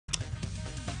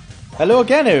Hello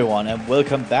again everyone and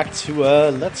welcome back to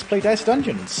Let's Play Dicey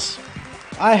Dungeons.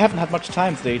 I haven't had much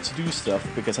time today to do stuff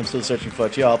because I'm still searching for a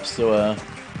job, so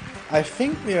I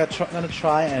think we are gonna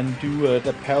try and do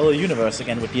the parallel universe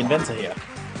again with the inventor here.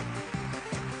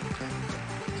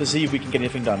 To see if we can get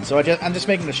anything done. So I'm just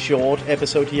making a short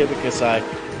episode here because I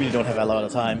really don't have a lot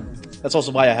of time. That's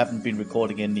also why I haven't been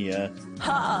recording any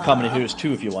Comedy Heroes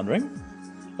 2 if you're wondering.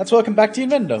 Let's welcome back the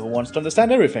inventor who wants to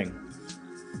understand everything.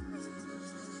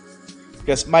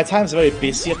 Because my time's very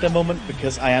busy at the moment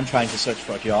because I am trying to search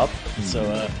for a job, so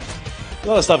a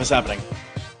lot of stuff is happening.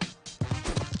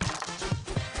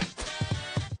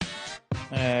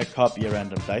 Copy a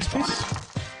random dice piece.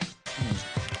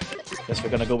 Guess we're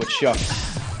gonna go with Shock.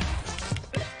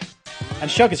 And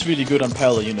Shock is really good on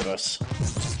Parallel Universe,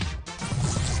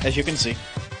 as you can see.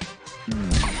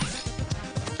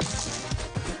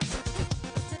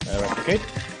 Replicate.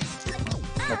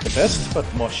 Not the best, but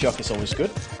more Shock is always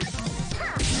good.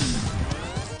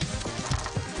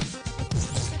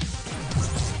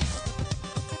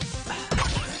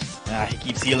 He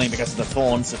keeps healing because of the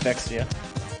thorns effects here.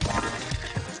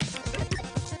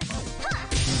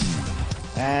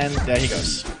 And there he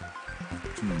goes.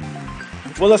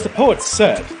 Well, as the poet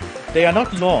said, they are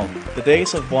not long, the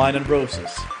days of wine and roses.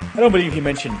 I don't believe he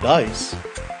mentioned dice.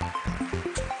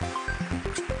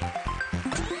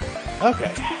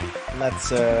 Okay,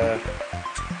 let's I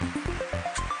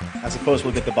suppose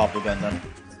we'll get the bubble gun then.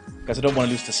 Because I don't want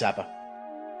to lose the sapper.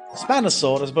 Spanner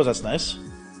sword, I suppose that's nice.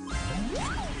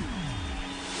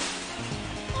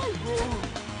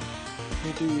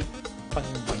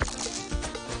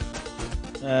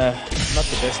 Not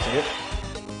the best here.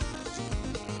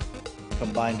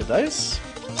 Combine the dice.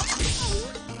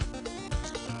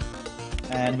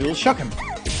 And we'll shock him.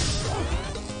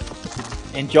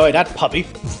 Enjoy that, puppy.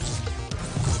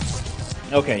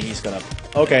 Okay, he's gonna...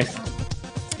 Okay.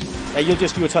 Yeah, you'll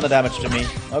just do a ton of damage to me.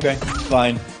 Okay,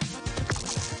 fine.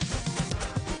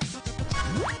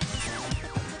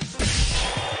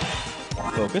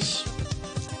 Focus.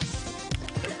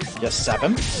 Just zap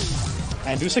him.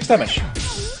 And do 6 damage.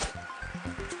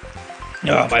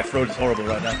 Oh, my throat is horrible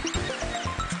right now.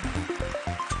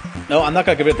 No, I'm not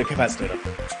gonna give it the capacitor.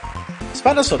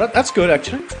 Spanner sword, that's good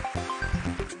actually.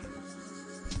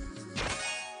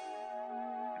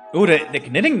 Ooh, the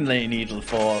knitting needle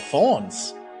for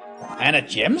thorns. And a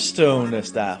gemstone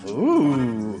staff.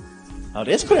 Ooh. Now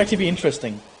this could actually be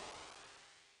interesting.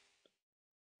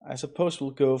 I suppose we'll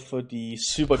go for the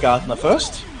Super Gardener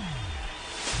first.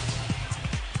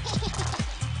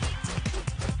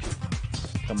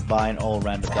 Combine all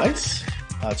random dice.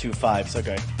 2 5s,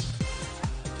 okay.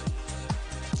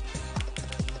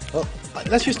 Well,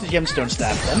 let's use the gemstone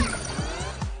staff then.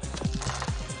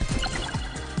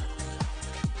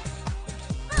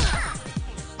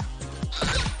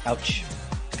 Ouch.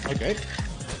 Okay.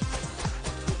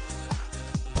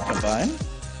 Combine.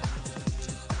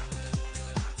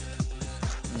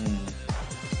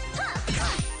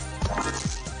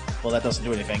 Well, that doesn't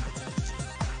do anything.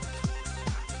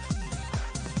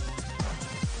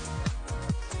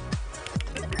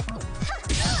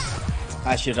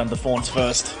 I should have done the thorns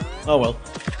first. Oh well.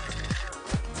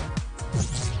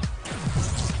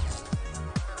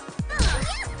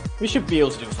 We should be able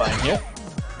to do fine here.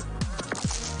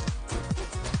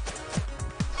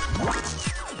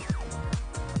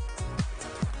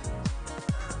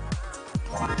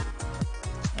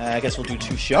 I guess we'll do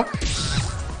 2 shock.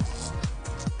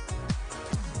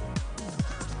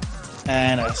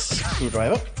 And a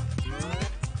screwdriver.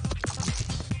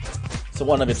 So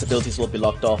one of its abilities will be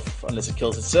locked off unless it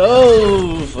kills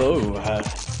itself. Oh,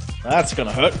 that's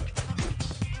gonna hurt.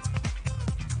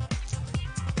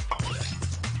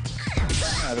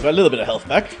 We've got a little bit of health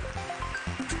back.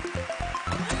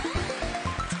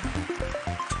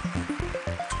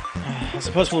 I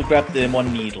suppose we'll grab the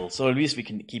 1 needle, so at least we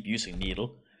can keep using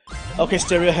needle. Okay,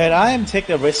 Stereohead, I am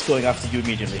taking a risk going after you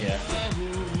immediately here.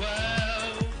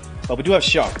 But we do have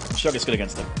Shock. Shock is good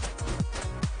against them.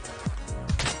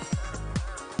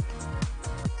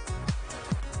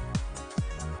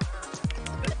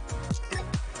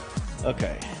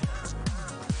 Okay.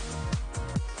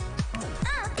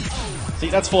 See,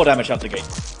 that's 4 damage out the gate.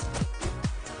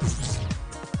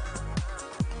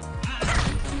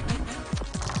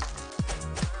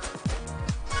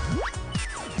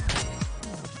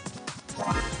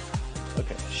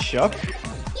 Okay, shock.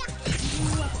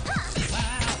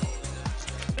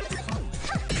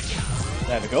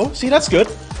 There we go. See, that's good.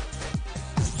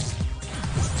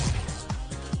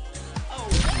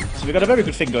 So we got a very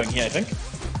good thing going here, I think.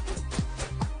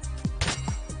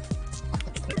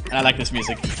 And I like this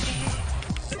music.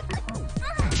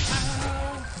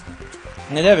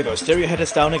 And there we go, stereo head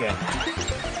is down again.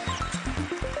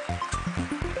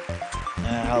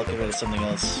 I'll get rid of something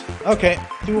else. Okay,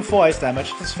 do 4 ice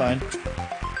damage, that's fine.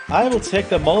 I will take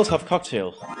the Molotov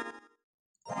cocktail.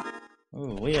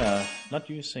 Oh, we are not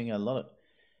using a lot of...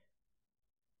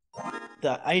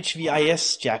 The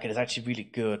HVIS jacket is actually really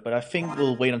good, but I think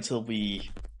we'll wait until we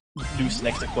lose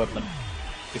next equipment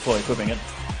before equipping it.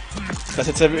 Because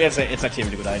it's actually a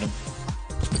really good item.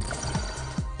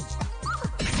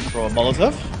 Throw a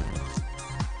Molotov.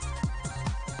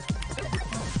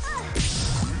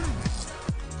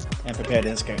 And prepare the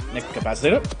next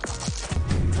capacitator.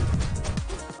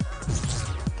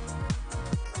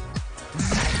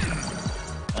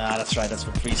 Ah, that's right, that's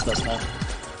what Freeze does now.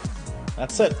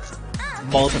 That's it.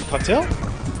 Molotov cocktail.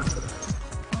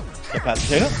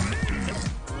 Capacitator.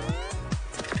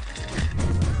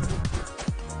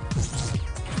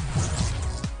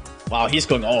 Wow, he's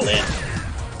going all in.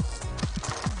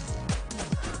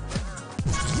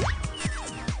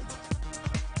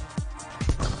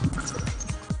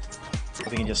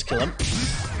 We can just kill him.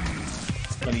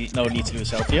 No need to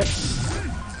lose health here.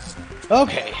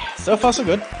 Okay, so far so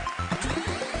good.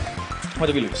 What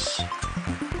do we lose?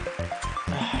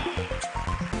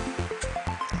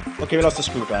 Okay, we lost the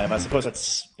screwdriver. I suppose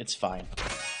it's fine.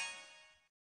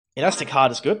 Elastic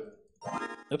heart is good.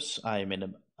 Oops, I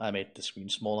made the screen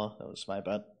smaller. That was my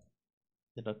bad.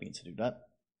 Did not mean to do that.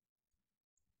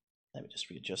 Let me just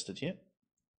readjust it here.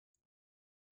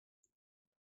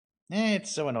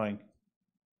 It's so annoying.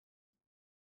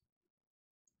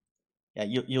 Yeah,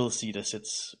 you'll see this.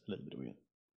 It's a little bit weird.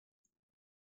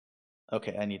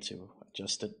 Okay, I need to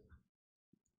adjust it.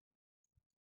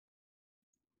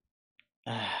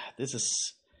 This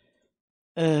is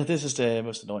the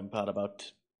most annoying part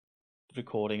about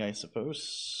recording, I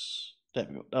suppose. There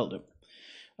we go. That'll do.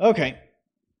 Okay,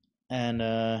 and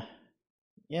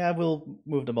yeah, we'll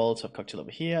move the Molotov cocktail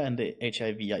over here and the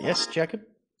HIVIS jacket.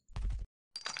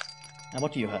 And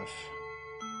what do you have?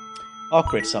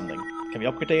 Upgrade something. Can we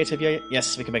upgrade the HIVIS?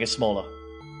 Yes, we can make it smaller.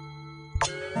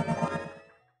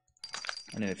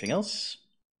 And anything else?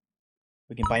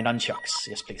 We can buy nunchucks.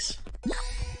 Yes, please.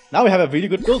 Now we have a really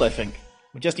good build, I think.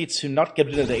 We just need to not get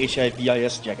rid of the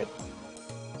HIVIS jacket.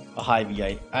 Or high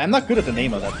VA. I'm not good at the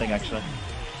name of that thing, actually.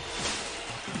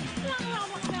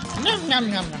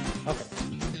 Okay.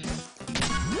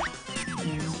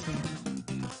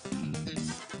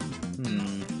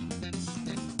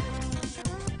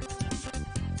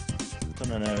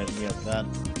 Don't know anything about that.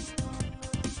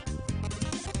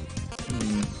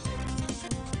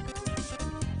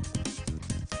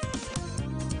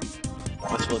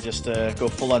 Guess we'll just go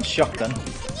full on shock then.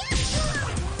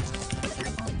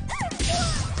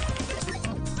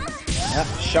 Yeah,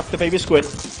 shock the baby squid.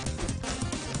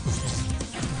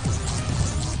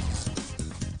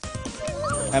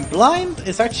 And blind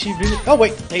is actually really... Oh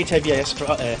wait, HIVIS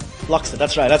blocks it.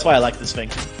 That's right, that's why I like this thing.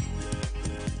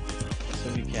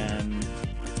 So we can...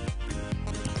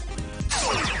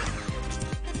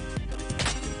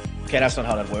 Okay, that's not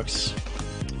how that works.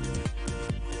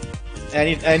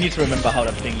 I need to remember how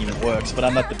that thing even works, but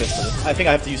I'm not the best at it. I think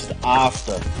I have to use it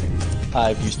after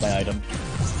I've used my item.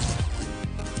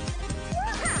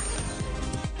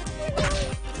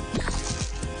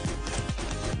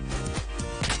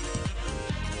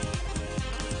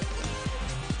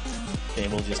 Okay,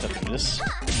 we'll just have to do this.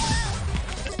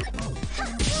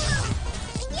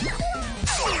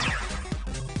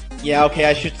 Yeah, okay,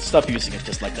 I should stop using it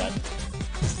just like that.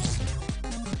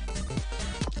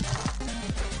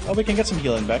 Oh, we can get some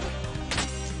healing back.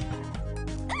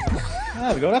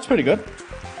 There we go, that's pretty good.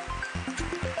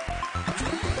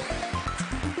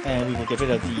 And we will get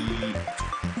rid of the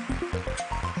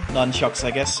nunchucks, I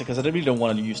guess, because I really don't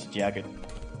want to use the jacket.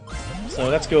 So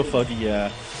let's go for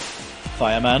the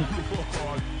fireman.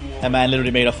 A man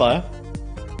literally made of fire.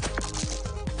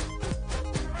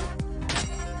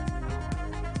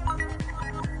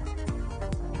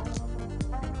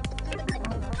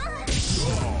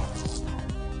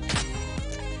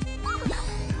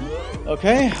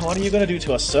 Okay, what are you gonna do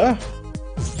to us, sir?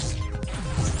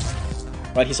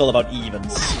 Right, he's all about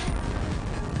evens.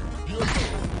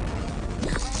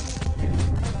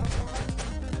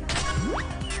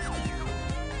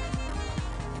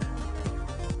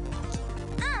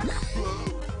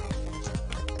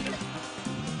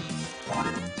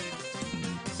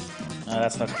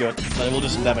 That's not good, but it will do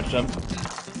some damage to him.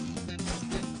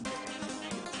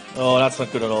 Oh, that's not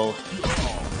good at all.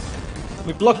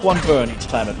 We block one burn each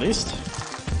time at least.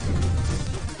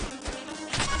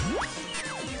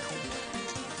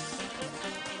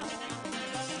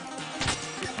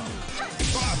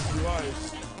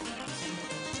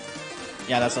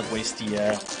 Yeah, let's not waste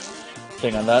the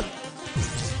thing on that.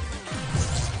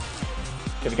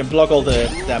 Okay, we can block all the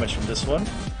damage from this one.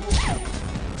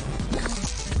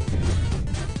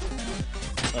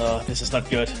 Oh, this is not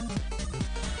good.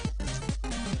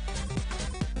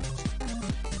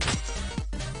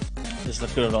 This is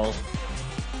not good at all.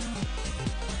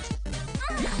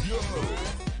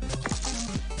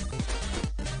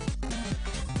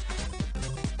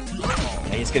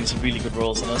 Yeah, he's getting some really good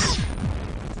rolls on us.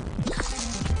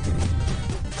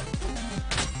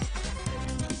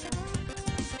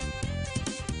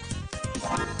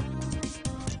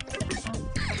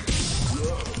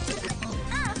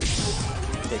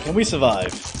 Can we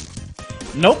survive?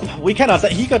 Nope, we cannot.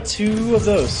 He got 2 of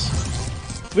those.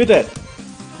 We're dead.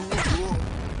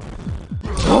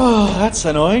 Oh, that's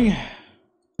annoying.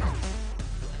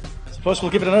 Suppose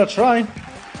we'll give it another try.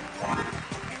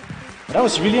 That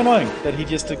was really annoying that he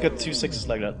just got 2 6s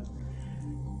like that.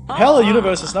 Hell, the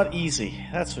universe is not easy,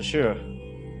 that's for sure.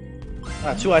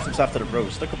 2 items after the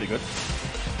roast, that could be good.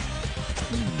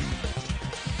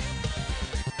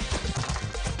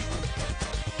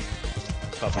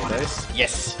 Copy dice.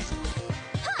 Yes!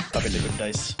 Copy the good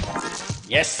dice.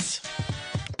 Yes!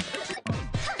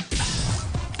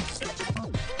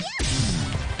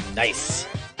 Nice!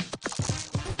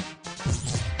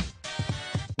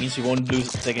 Means we won't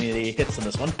take any hits on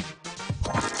this one.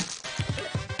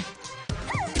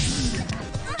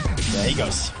 There he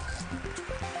goes.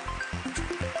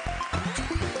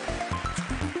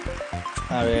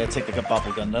 I will take the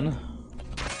bubble gun then.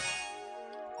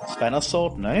 Spanner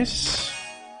sword, nice.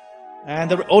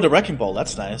 And the wrecking ball,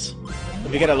 that's nice.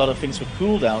 If you get a lot of things with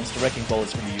cooldowns, the wrecking ball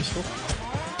is really useful.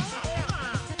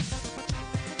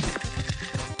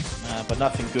 But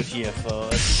nothing good here for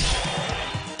us.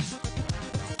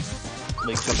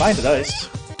 We combine the dice.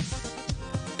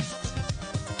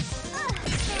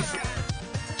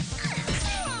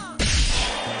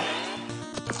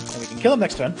 And we can kill him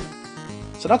next turn.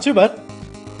 So not too bad.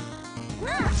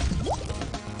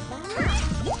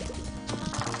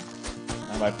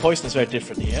 My poison is very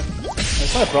different here.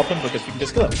 It's not a problem because we can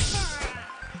just kill him.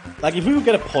 Like, if we would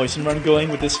get a poison run going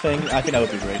with this thing, I think that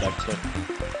would be great, actually.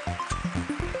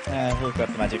 We'll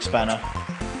grab the magic spanner.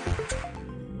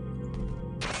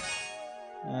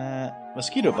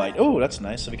 Mosquito bite. Oh, that's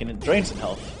nice, so we can drain some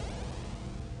health.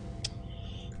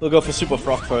 We'll go for Super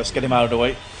Frog first, get him out of the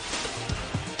way.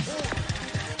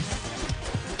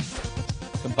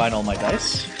 Combine all my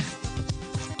dice.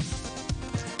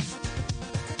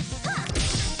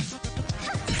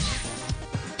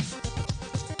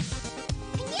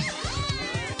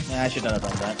 I should not have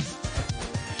done that.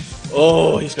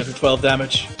 Oh, he's got 12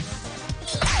 damage.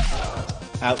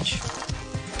 Ouch.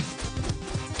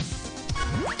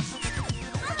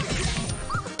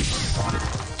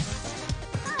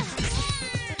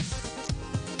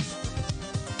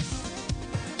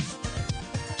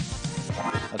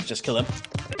 Let's just kill him.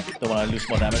 Don't want to lose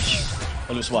more damage.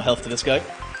 Or lose more health to this guy.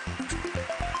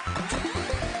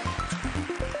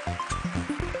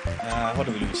 What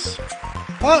do we lose?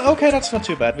 Oh, okay, that's not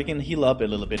too bad. We can heal up a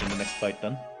little bit in the next fight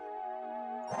then.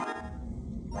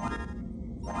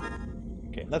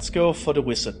 Okay, let's go for the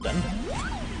wizard then.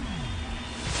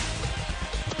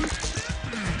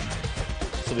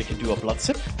 So we can do a blood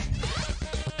sip.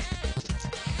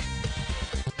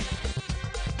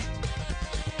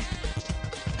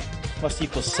 Must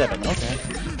equal 7, okay.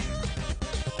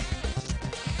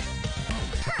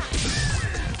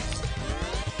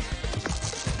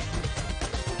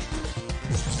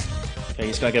 Okay,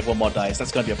 he's gonna get 1 more dice.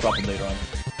 That's gonna be a problem later on.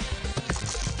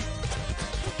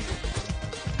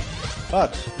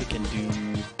 But we can do...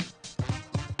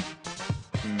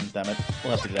 damn it.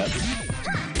 We'll have to do that.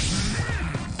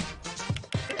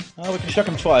 Oh, we can shock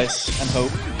him twice and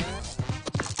hope.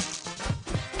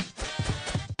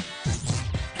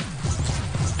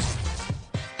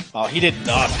 Oh, he did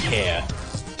not care.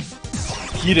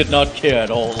 He did not care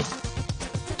at all.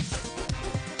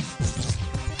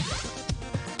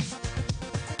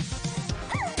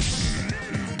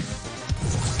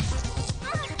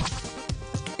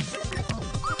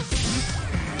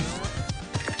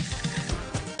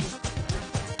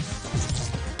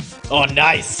 Oh,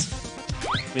 nice!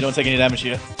 We don't take any damage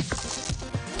here.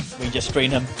 We can just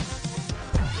strain him.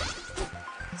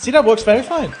 See, that works very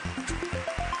fine.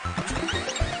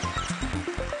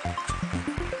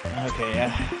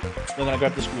 Okay, we're gonna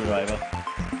grab the screwdriver.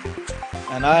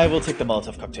 And I will take the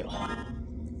Molotov cocktail.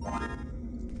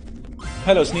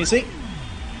 Hello, Sneezy.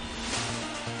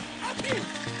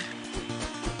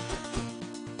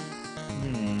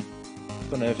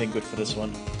 Don't have anything good for this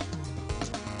one.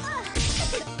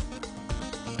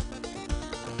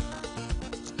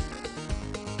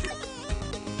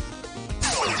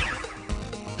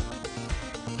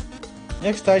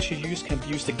 Next dice you use can be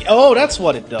used again. Oh, that's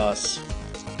what it does.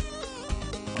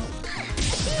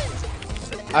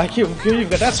 I can't believe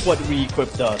that that's what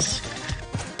re-equip does.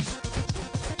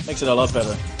 Makes it a lot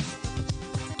better.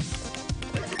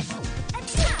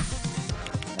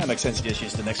 That makes sense to just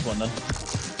use the next one then.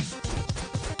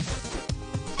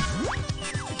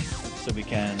 So we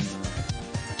can...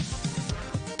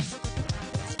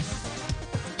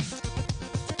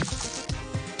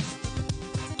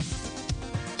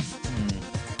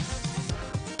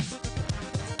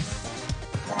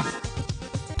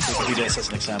 We can do this as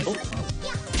an example.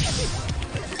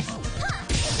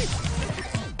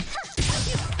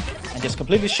 And just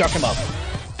completely shock him up.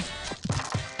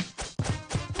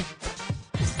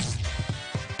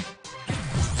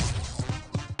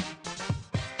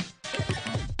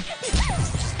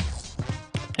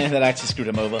 And that actually screwed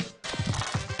him over.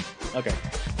 Okay.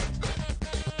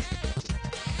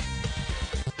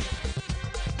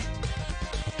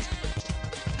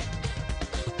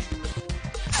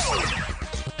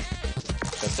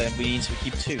 But then means we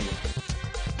keep 2.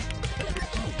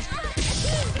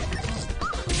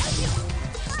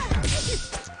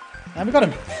 And we got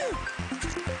him!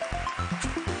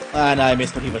 And I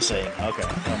missed what he was saying. Okay,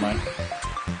 never mind.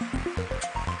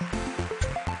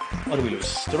 What do we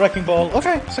lose? The Wrecking Ball.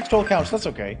 Okay, 6 total counts, that's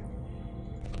okay.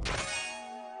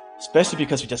 Especially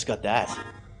because we just got that.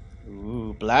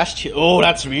 Ooh, Blast Shield. Oh,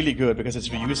 that's really good because it's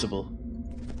reusable.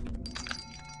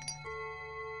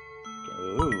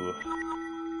 Ooh.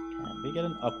 Can we get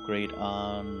an upgrade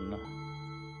on...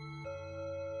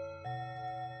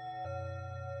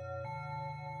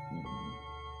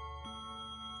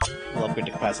 We'll upgrade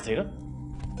the Capacitator.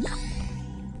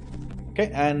 Okay,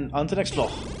 and on to the next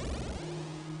floor.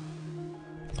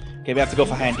 Okay, we have to go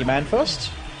for Handyman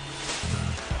first.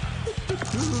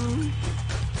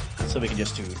 So we can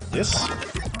just do this.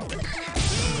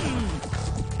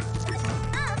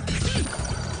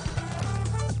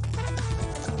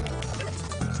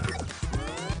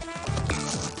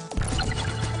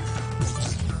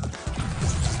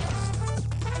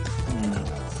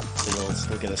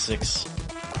 Still get a 6.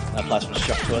 That applies for the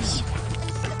shock to us.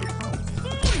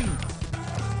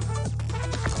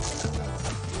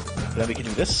 Then we can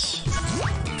do this.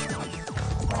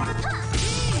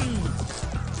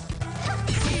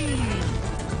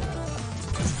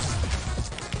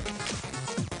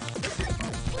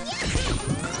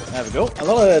 There we go. A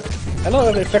lot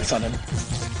of effects on him.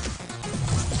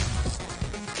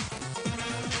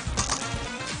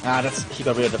 Ah, he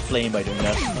got rid of the flame by doing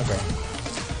that. Okay.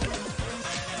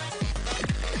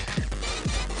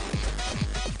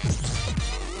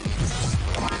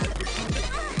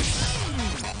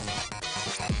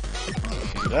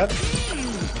 That.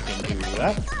 We can do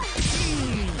that.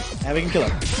 And we can kill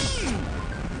him.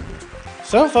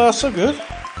 So far, so good.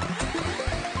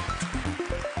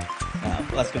 Now,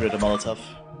 let's get rid of Molotov.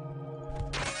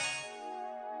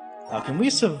 Now, can we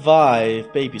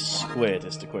survive Baby Squid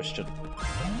is the question.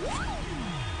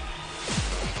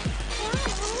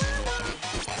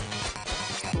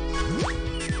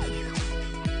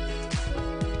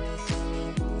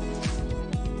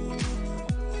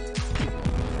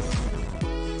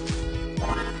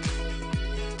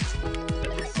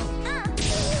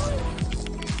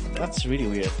 That's really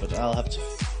weird, but I'll have to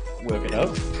work it out.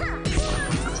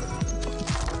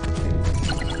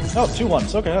 Oh, 2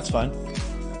 1s. Okay, that's fine.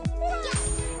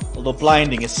 Although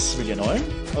blinding is really annoying.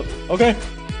 Oh, okay.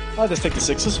 I'll just take the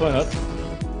 6s, why not?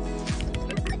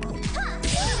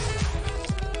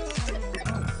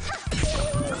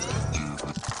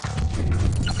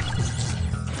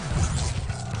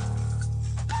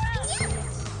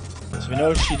 So we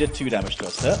know she did 2 damage to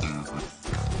us there.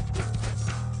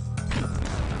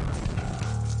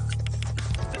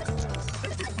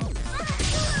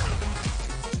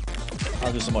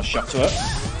 I'll do some more shock to her.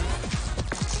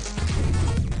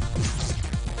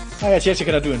 Oh yeah, she's actually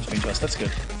gonna do anything to us, that's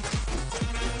good.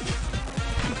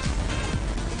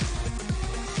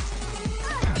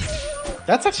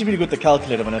 That's actually really good to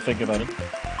calculate when I think about it.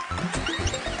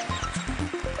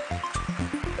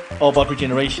 Oh, but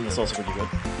regeneration is also pretty good.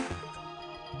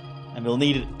 And we'll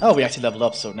need it. Oh, we actually leveled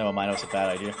up, so never mind, that was a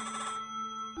bad idea.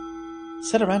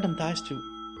 Set a random dice to...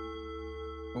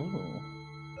 Ooh.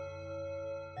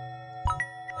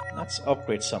 Let's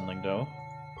upgrade something though.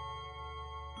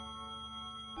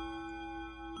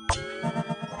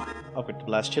 Upgrade the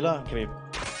Blast Chiller. Can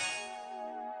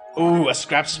we... Ooh, a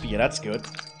Scrap Spear, that's good.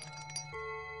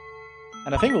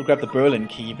 And I think we'll grab the Berlin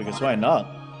Key, because why not?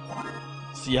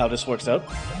 See how this works out.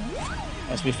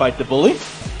 As we fight the bully.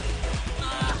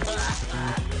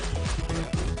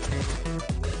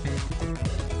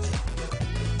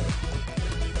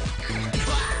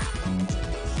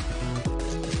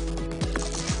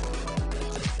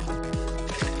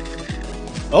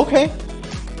 Okay.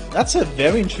 That's a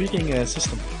very intriguing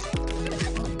system.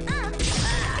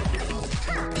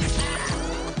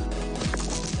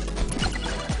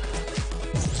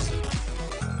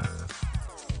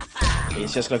 Okay,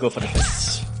 he's just gonna go for the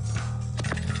fists.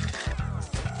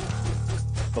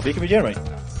 But we can regenerate.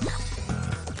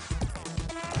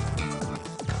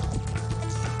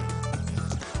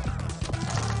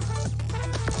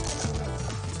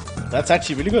 That's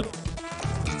actually really good.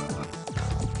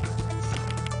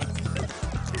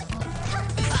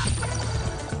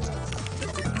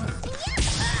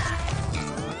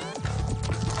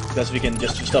 Because we can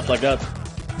just do stuff like that.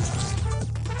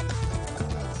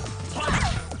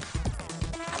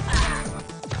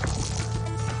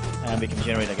 And we can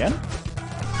generate again.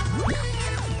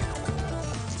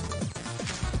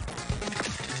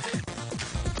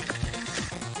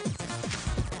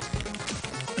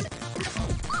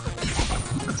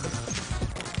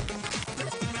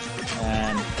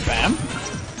 And bam.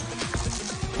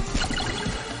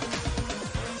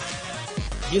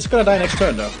 He's gonna die next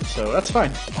turn though, so that's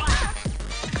fine.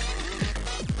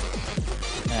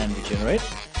 And regenerate.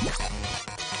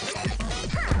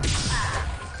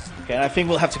 Okay, I think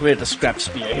we'll have to get rid of the scrap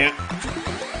spear here.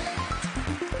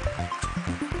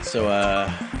 So,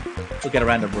 we'll get a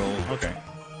random roll. Okay.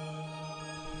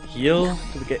 Heal.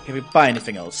 Can we buy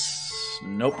anything else?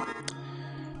 Nope.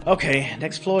 Okay,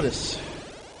 next floor this.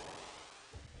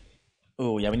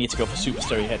 Oh, yeah, we need to go for Super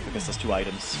Sturdy Head because there's 2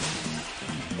 items.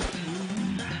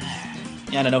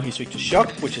 And I know he's weak to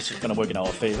shock, which is gonna work in our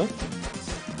favor.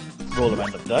 Roll a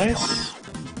random dice.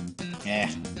 Yeah.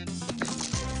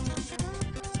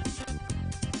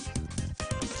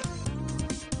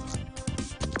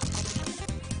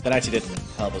 That actually didn't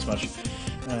help us much.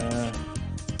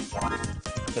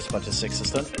 Just a bunch of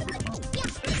 6s then.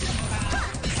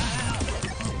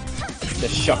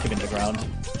 Just shock him in the ground.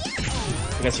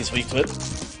 I guess he's weak to it.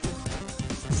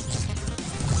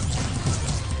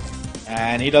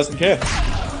 And he doesn't care.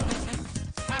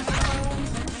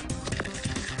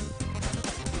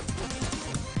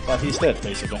 But he's dead,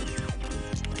 basically.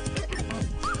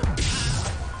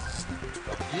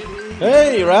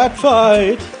 Hey, rat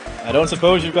fight! I don't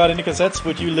suppose you've got any cassettes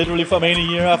with you literally from any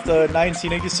year after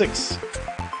 1986.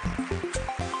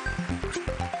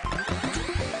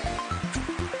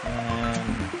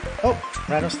 Oh,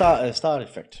 random start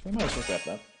effect. We might as well grab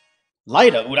that.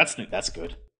 Lighter! Ooh, that's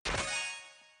good.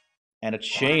 And a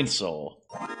chainsaw.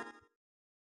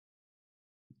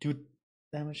 Do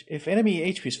damage. If enemy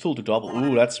HP is full to double.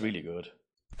 Ooh, that's really good.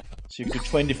 So you can do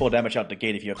 24 damage out the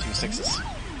gate if you have 2 6s.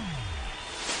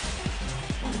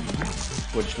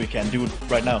 Which we can do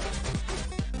right now.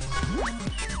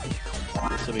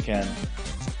 So we can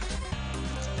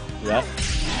do that.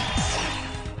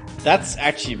 That's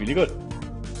actually really good.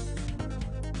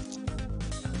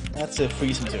 That's a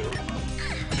freezing too.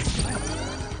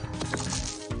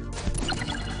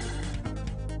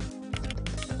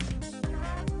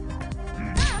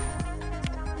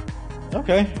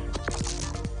 Okay.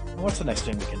 What's the next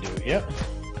thing we can do here?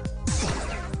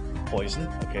 Poison.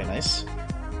 Okay, nice.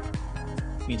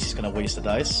 Means he's gonna waste the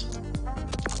dice.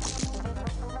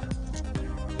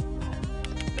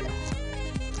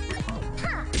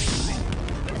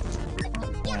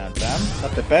 And bam.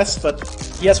 Not the best, but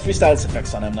he has 3 status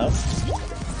effects on him now.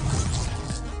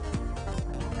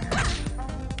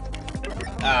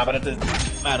 Ah, but it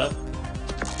doesn't matter.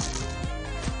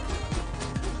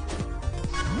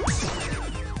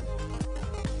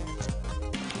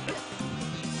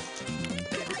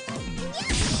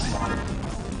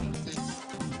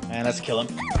 And let's kill him.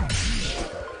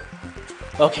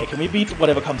 Okay, can we beat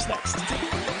whatever comes next?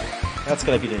 That's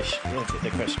gonna be the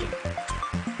question.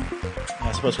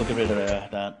 I suppose we'll get rid of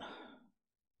that.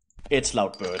 It's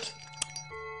Loudbird.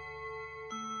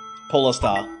 Polar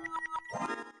Star.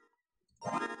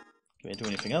 Can we do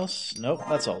anything else? Nope,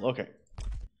 that's all. Okay.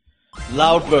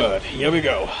 Loudbird, here we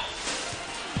go.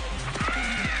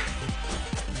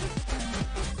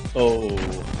 Oh,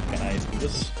 can I do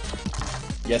this?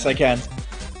 Yes, I can.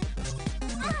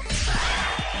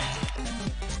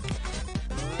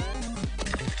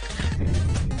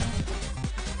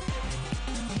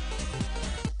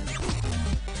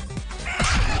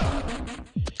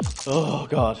 Oh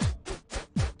god.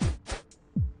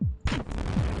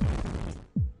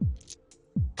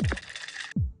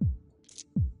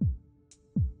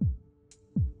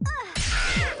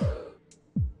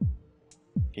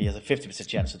 He has a 50%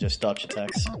 chance to just dodge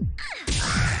attacks.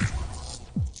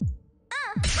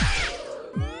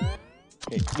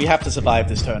 Okay, we have to survive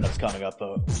this turn that's coming up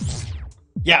though.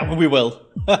 Yeah, we will.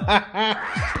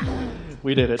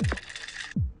 We did it.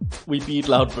 We beat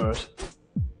Loudbird.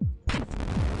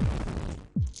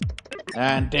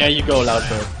 And there you go,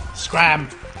 Loudbird. Scram!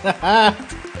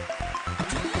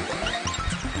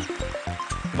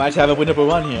 Might have a winnable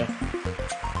run here.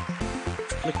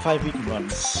 Click 5 weekend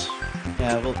runs.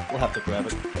 Yeah, we'll have to grab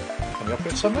it. Can we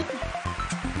upgrade something?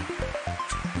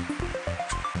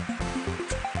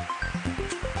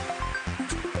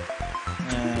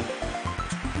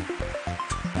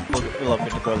 We'll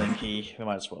upgrade the Berlin key. We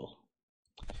might as well.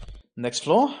 Next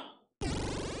floor.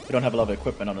 We don't have a lot of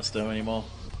equipment on us though anymore.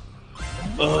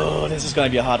 Oh, this is gonna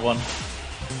be a hard one.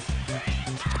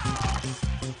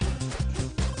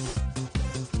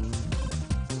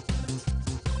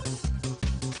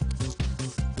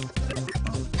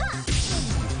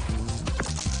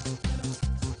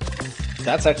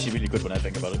 That's actually really good when I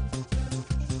think about it.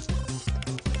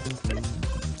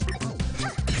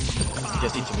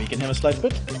 Just need to weaken him a slight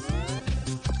bit.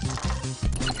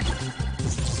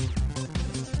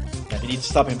 And we need to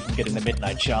stop him from getting the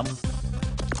midnight charm.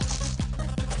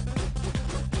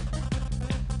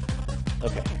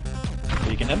 Okay.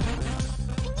 Weaken him.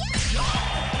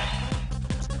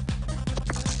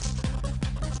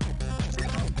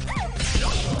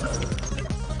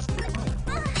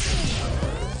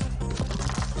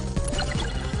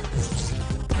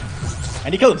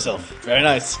 And he killed himself. Very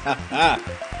nice.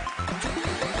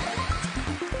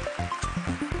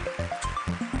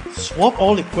 Swap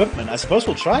all equipment. I suppose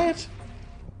we'll try it.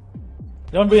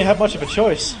 We don't really have much of a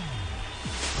choice.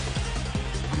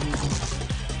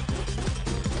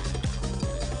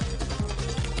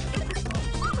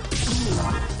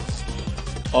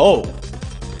 Oh.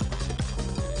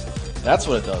 That's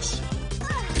what it does.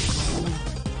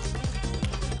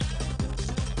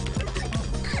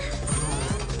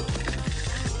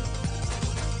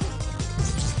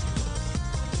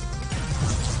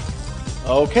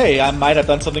 Okay, I might have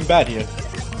done something bad here.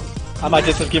 I might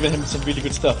just have given him some really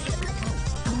good stuff.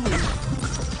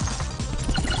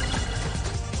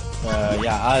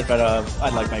 Yeah,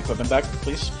 I'd like my equipment back,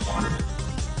 please.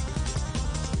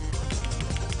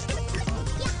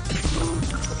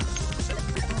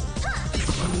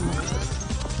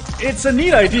 It's a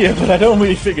neat idea, but I don't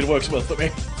really think it works well for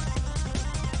me.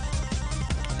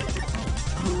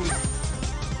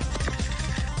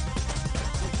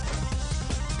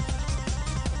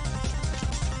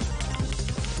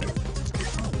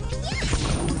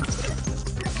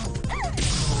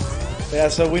 Yeah,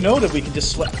 so we know that we can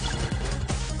just sweat.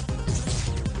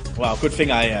 Wow, good thing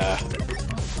I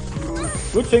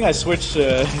switched.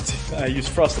 I used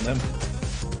frost on them.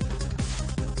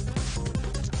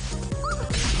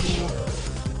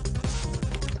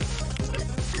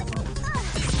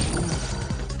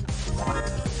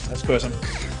 Let's curse him.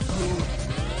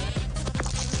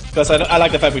 Because I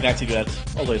like the fact we can actually do that.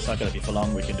 Although it's not going to be for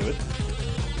long, we can do it.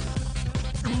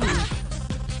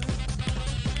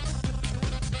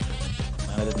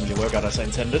 That didn't really work out as I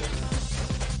intended.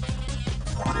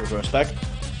 Reverse back.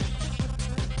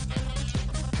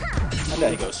 And there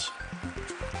he goes.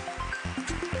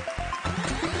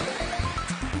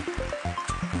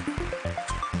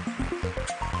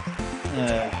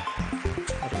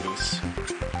 What do we lose?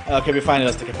 Okay, we finally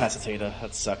lost the capacitator.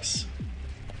 That sucks.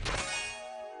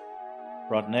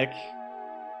 Broad neck.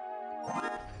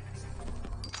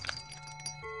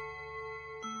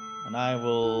 And I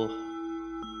will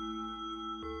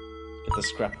get the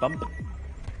scrap bump.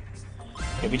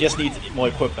 Okay, we just need more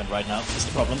equipment right now. That's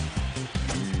the problem.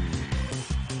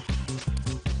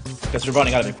 Because we're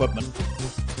running out of equipment.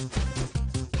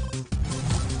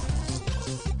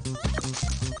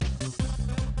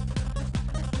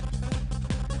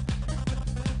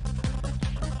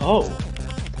 Oh.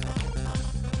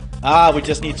 Ah, we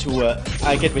just need to.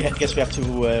 I guess we have to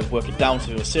work it down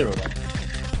to 0 then.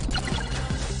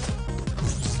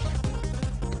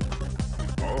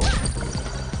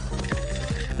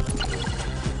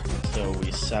 So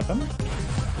we sap him.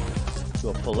 Do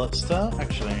a pull-up star.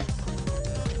 Actually,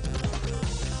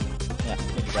 yeah,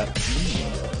 maybe that.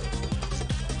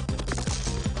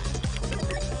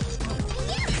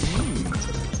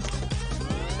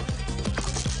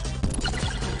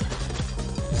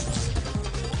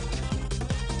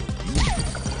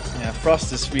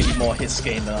 Frost is really more his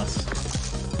game than us.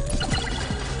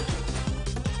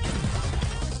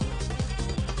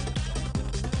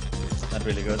 Not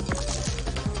really good.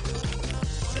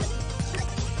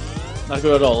 Not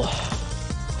good at all.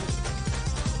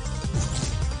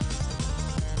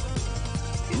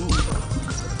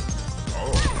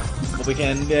 But we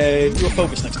can do a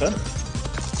focus next turn.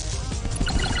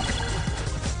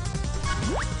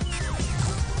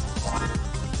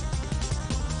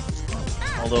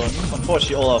 Although,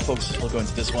 unfortunately, all our focuses will go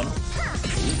into this one.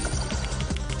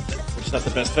 Which is not the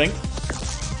best thing.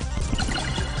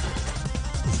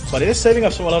 But it is saving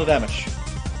us from a lot of damage.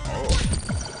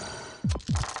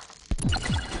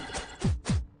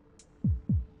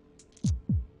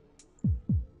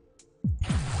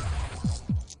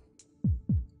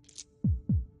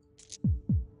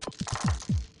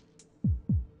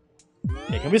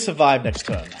 Okay, can we survive next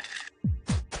turn?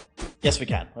 Yes, we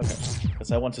can. Okay.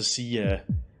 Because I want to see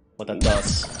what that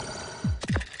does.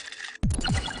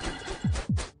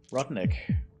 Rotnik.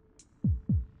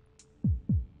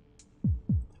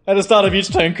 At the start of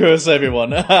each turn, curse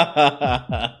everyone.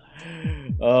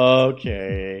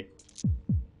 Okay.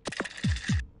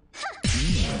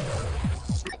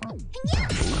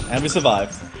 And we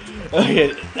survived.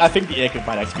 Okay, I think the egg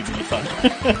might actually be really fun.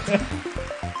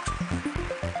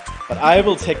 But I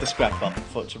will take the scrap bump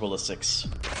for to roll a 6.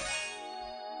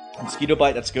 Mosquito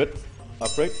bite, that's good.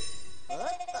 Upgrade.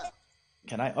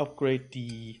 Can I upgrade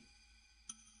the...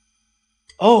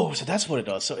 Oh, so that's what it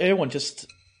does. So everyone just...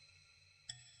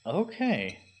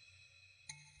 Okay.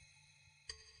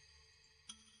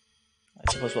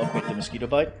 I suppose we'll upgrade the mosquito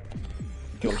bite.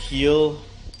 Go heal.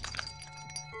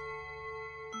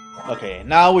 Okay,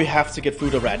 now we have to get through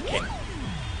the Rat King.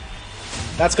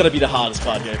 That's gonna be the hardest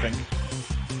part here, I think.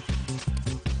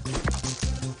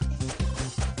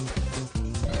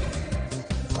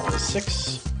 Number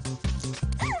 6.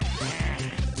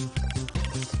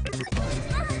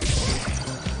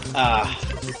 Ah.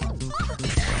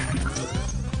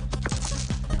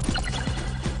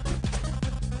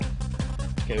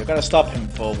 Okay, we've got to stop him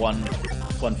for one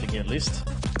thing here at least.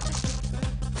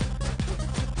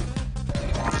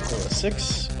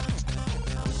 6.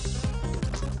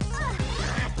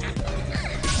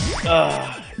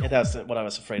 Yeah, that's what I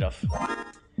was afraid of.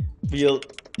 We'll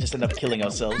just end up killing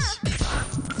ourselves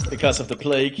because of the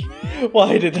plague.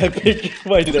 Why did I pick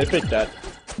that?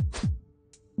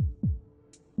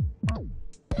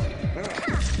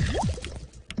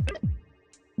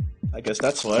 I guess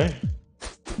that's why.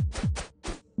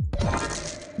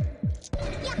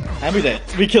 And we did.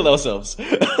 We killed ourselves.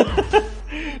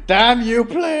 Damn you,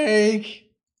 plague!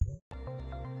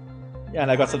 Yeah, and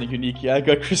I got something unique. Yeah, I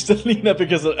got Crystallina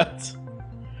because of that.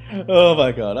 Oh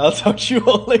my god, I'll talk to you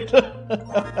all later.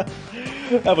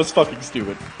 That was fucking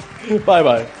stupid. Bye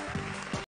bye.